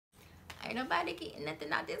Ain't nobody getting nothing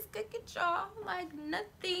out this cookie jar. Like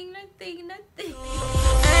nothing. Ain't no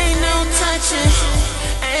touching,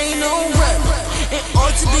 ain't no rubbing. It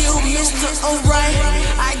ought to be a Mr. Alright.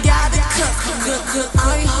 I got it cook.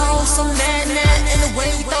 I hold some mad and the way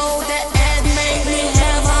you throw that ass make me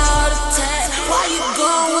have a heart attack. Why you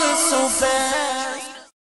going so fast?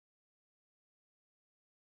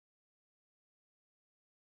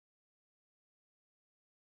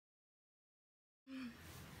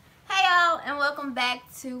 Hey y'all, and welcome back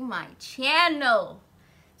to my channel.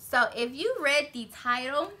 So if you read the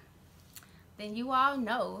title, then you all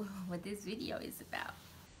know what this video is about.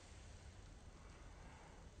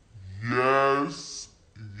 Yes.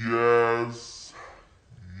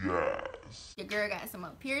 Your girl got some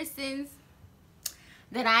piercings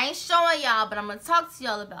that I ain't showing y'all, but I'm gonna talk to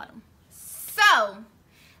y'all about them. So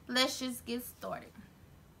let's just get started.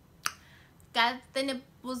 Got the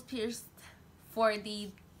nipples pierced for the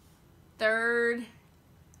third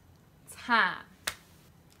time.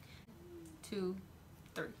 2,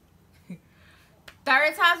 3.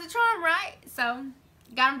 Third time's the charm, right? So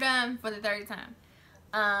got them done for the third time.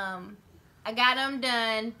 I got them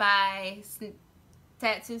done by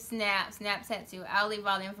Tattoo Snap Tattoo. I'll leave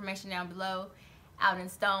all the information down below. Out in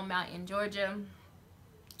Stone Mountain, Georgia.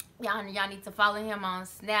 Y'all need to follow him on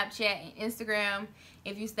Snapchat and Instagram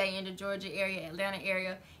if you stay in the Georgia area, Atlanta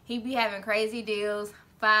area. He be having crazy deals.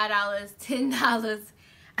 $5, $10.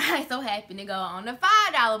 I so happen to go on the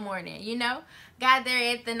 $5 morning, you know. Got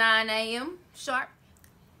there at the 9 a.m. sharp.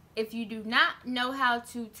 If you do not know how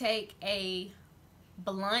to take a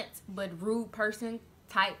blunt but rude person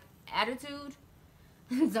type attitude,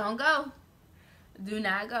 don't go. Do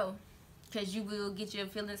not go. Because you will get your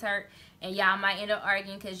feelings hurt and y'all might end up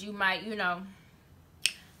arguing because you might, you know,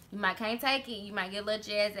 you might can't take it. You might get a little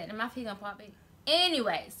jazz at it. My feet gonna pop it.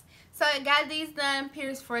 Anyways, so I got these done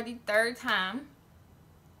pierced for the third time.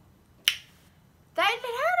 They hurt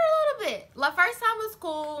a little bit. The first time was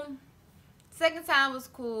cool. Second time was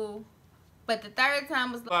cool. But the third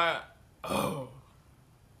time was like, oh.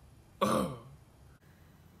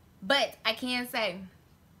 But I can say,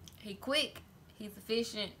 he quick, he's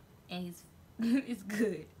efficient, and he's it's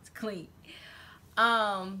good. It's clean.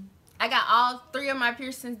 I got all 3 of my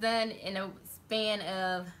piercings done in a span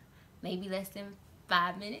of maybe less than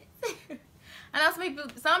 5 minutes. I know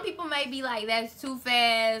some people may be like, that's too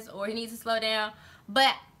fast, or he needs to slow down.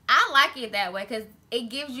 But I like it that way because it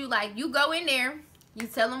gives you, like, you go in there, you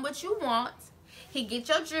tell him what you want. He get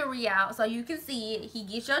your jewelry out so you can see it. He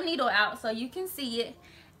gets your needle out so you can see it.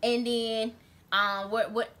 And then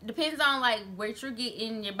what depends on like what you're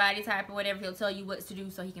getting, your body type or whatever, he'll tell you what to do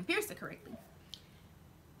so he can pierce it correctly.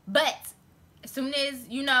 But as soon as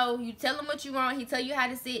you know, you tell him what you want, he tell you how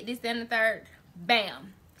to sit, this, that, and the third,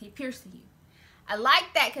 bam, he piercing you. I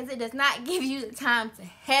like that because it does not give you the time to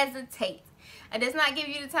hesitate. It does not give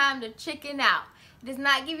you the time to chicken out. It does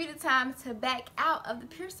not give you the time to back out of the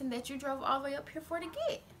piercing that you drove all the way up here for to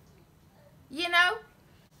get. You know?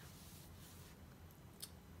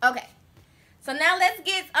 Okay. So now let's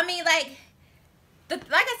get, I mean, like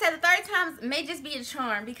I said, the third time may just be a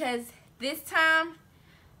charm because this time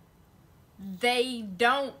they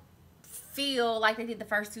don't feel like they did the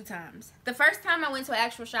first 2 times. The first time I went to an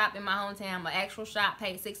actual shop in my hometown, my actual shop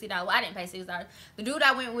paid $60. Well, I didn't pay $60. The dude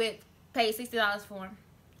I went with paid $60 for him.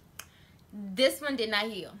 This one did not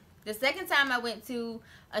heal. The second time I went to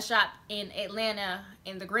a shop in Atlanta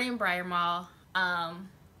in the Greenbrier Mall, I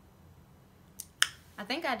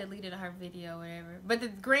think I deleted her video or whatever, but the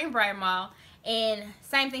Greenbrier Mall, and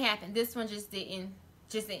same thing happened. This one just didn't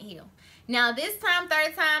heal. Now this time,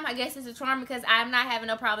 third time, I guess it's a charm because I'm not having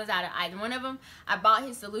no problems out of either one of them. I bought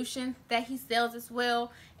his solution that he sells as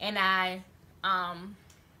well, and I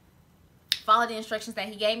followed the instructions that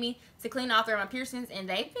he gave me to clean all 3 of my piercings, and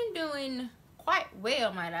they've been doing quite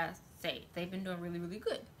well, might I say. They've been doing really, really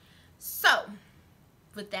good. So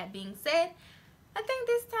with that being said, I think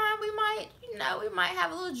this time we might, you know, we might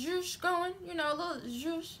have a little juice going, you know, a little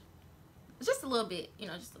juice. Just a little bit, you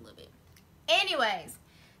know, just a little bit. Anyways,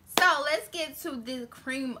 so let's get to the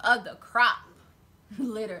cream of the crop,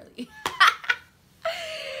 literally.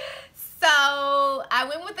 So I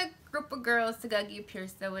went with a group of girls to go get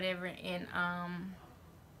pierced or whatever, and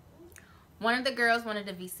one of the girls wanted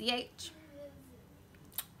a VCH,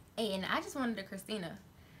 and I just wanted a Christina,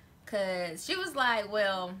 cause she was like,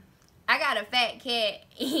 well, I got a fat cat,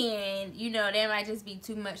 and you know that might just be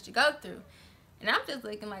too much to go through. And I'm just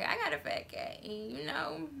looking like, I got a fat cat, and you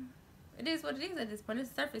know, it is what it is at this point.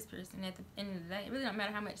 It's a surface piercing at the end of the day. It really don't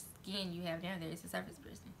matter how much skin you have down there. It's a surface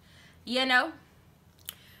piercing, you know.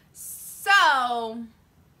 So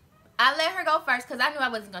I let her go first because I knew I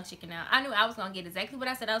wasn't going to chicken out. I knew I was going to get exactly what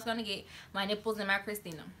I said I was going to get. My nipples and my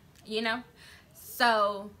Christina. You know?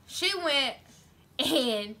 So, she went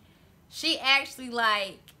and she actually,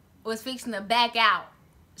 like, was fixing to back out.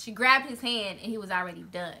 She grabbed his hand and he was already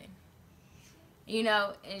done. You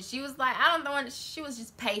know? And she was like, I don't know. She was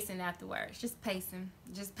just pacing afterwards. Just pacing.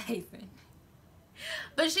 Just pacing.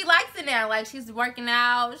 But she likes it now. Like, she's working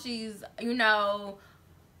out. She's, you know,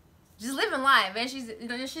 just living life. And she's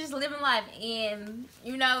just living life. And,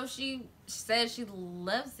 you know, she says she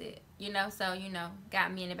loves it. You know, so, you know,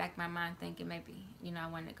 got me in the back of my mind thinking maybe, you know, I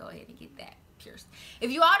want to go ahead and get that pierced. If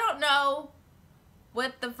you all don't know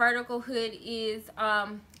what the vertical hood is,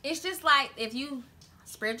 it's just like if you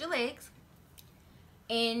spread your legs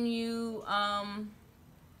and you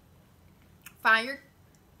find your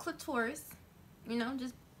clitoris, you know,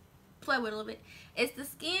 just play with it a little bit. It's the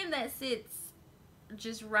skin that sits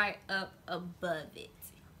just right up above it.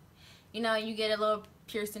 You know, you get a little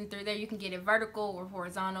piercing through there. You can get it vertical or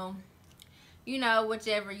horizontal. You know,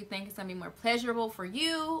 whichever you think is going to be more pleasurable for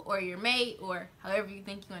you or your mate or however you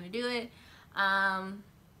think you want to do it.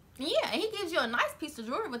 Yeah, he gives you a nice piece of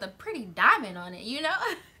jewelry with a pretty diamond on it, you know.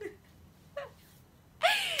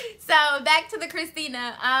 So, back to the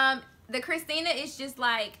Christina. The Christina is just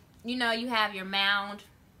like, you know, you have your mound,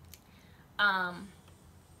 and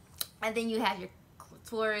then you have your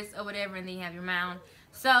clitoris or whatever, and then you have your mound.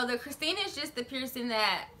 So the Christina is just the piercing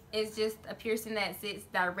that is just a piercing that sits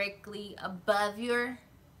directly above your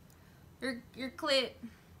clit,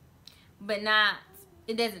 but not,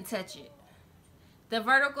 it doesn't touch it. The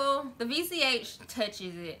vertical, the VCH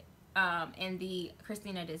touches it, and the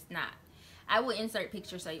Christina does not. I will insert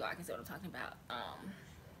pictures so you all can see what I'm talking about.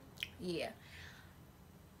 Yeah.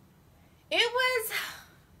 It was,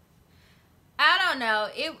 I don't know,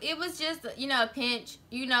 it was just, you know, a pinch,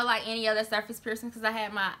 you know, like any other surface piercing, because I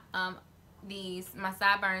had my my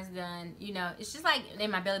sideburns done, you know, it's just like in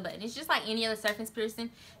my belly button. It's just like any other surface piercing.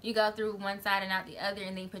 You go through one side and out the other,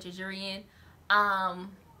 and then you put your jewelry in.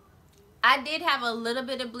 I did have a little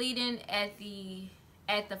bit of bleeding at the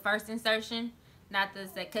first insertion, not the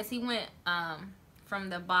second, because he went from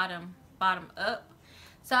the bottom up.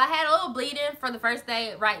 So I had a little bleeding for the first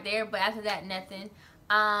day right there, but after that, nothing.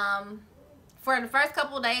 For the first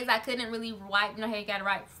couple of days, I couldn't really wipe. You know how you gotta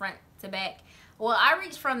wipe front to back. Well, I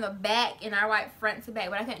reached from the back and I wiped front to back,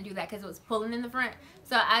 but I couldn't do that because it was pulling in the front.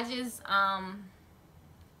 So I just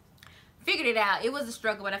figured it out. It was a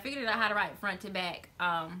struggle, but I figured out how to wipe front to back,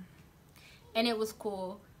 and it was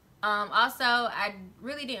cool. Also, I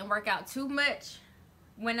really didn't work out too much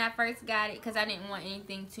when I first got it because I didn't want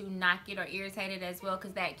anything to knock it or irritate it as well,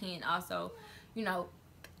 because that can also, you know,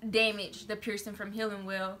 damage the piercing from healing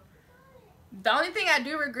well. The only thing I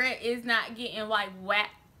do regret is not getting like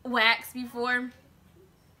wax before,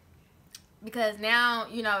 because now,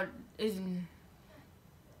 you know, is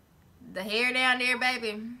the hair down there,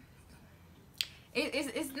 baby.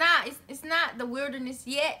 It's not the wilderness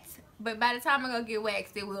yet, but by the time I go get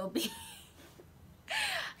waxed, it will be.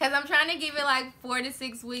 Because I'm trying to give it like 4 to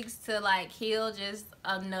 6 weeks to like heal just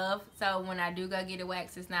enough, so when I do go get it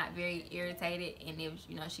waxed, it's not very irritated. And if,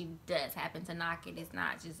 you know, she does happen to knock it, it's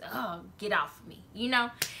not just, oh, get off of me, you know.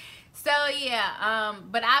 So yeah,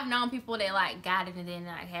 but I've known people that like got it and then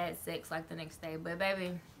like had sex like the next day. But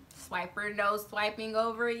baby, swiper no swiping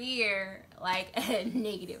over here, like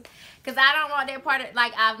negative, because I don't want that part of,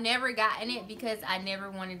 like, I've never gotten it because I never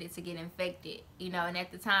wanted it to get infected, you know. And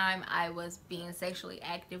at the time I was being sexually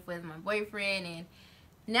active with my boyfriend, and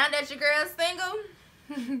now that your girl's single,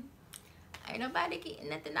 ain't nobody getting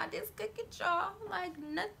nothing out this cookie jar, like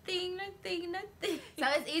nothing. So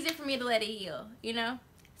it's easy for me to let it heal, you know.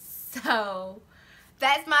 So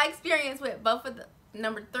that's my experience with both of the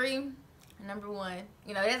number 3 and number 1.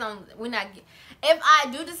 You know, that's on, we're not, if I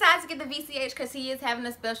do decide to get the VCH, because he is having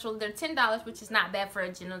a special, they're $10, which is not bad for a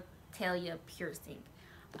genitalia piercing.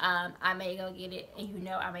 I may go get it, and you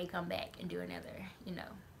know, I may come back and do another, you know,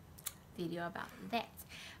 video about that.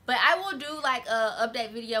 But I will do like a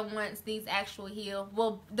update video once these actually heal.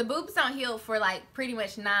 Well, the boobs don't heal for like pretty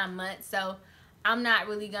much 9 months, so I'm not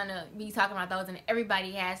really gonna be talking about those, and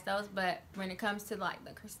everybody has those. But when it comes to like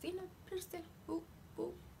the Christina piercing, boop,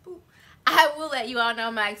 boop, boop, I will let you all know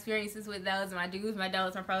my experiences with those, my do's, my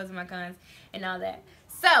don'ts, my pros and my cons, and all that.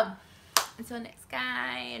 So until next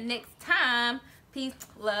time, peace,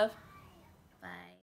 love.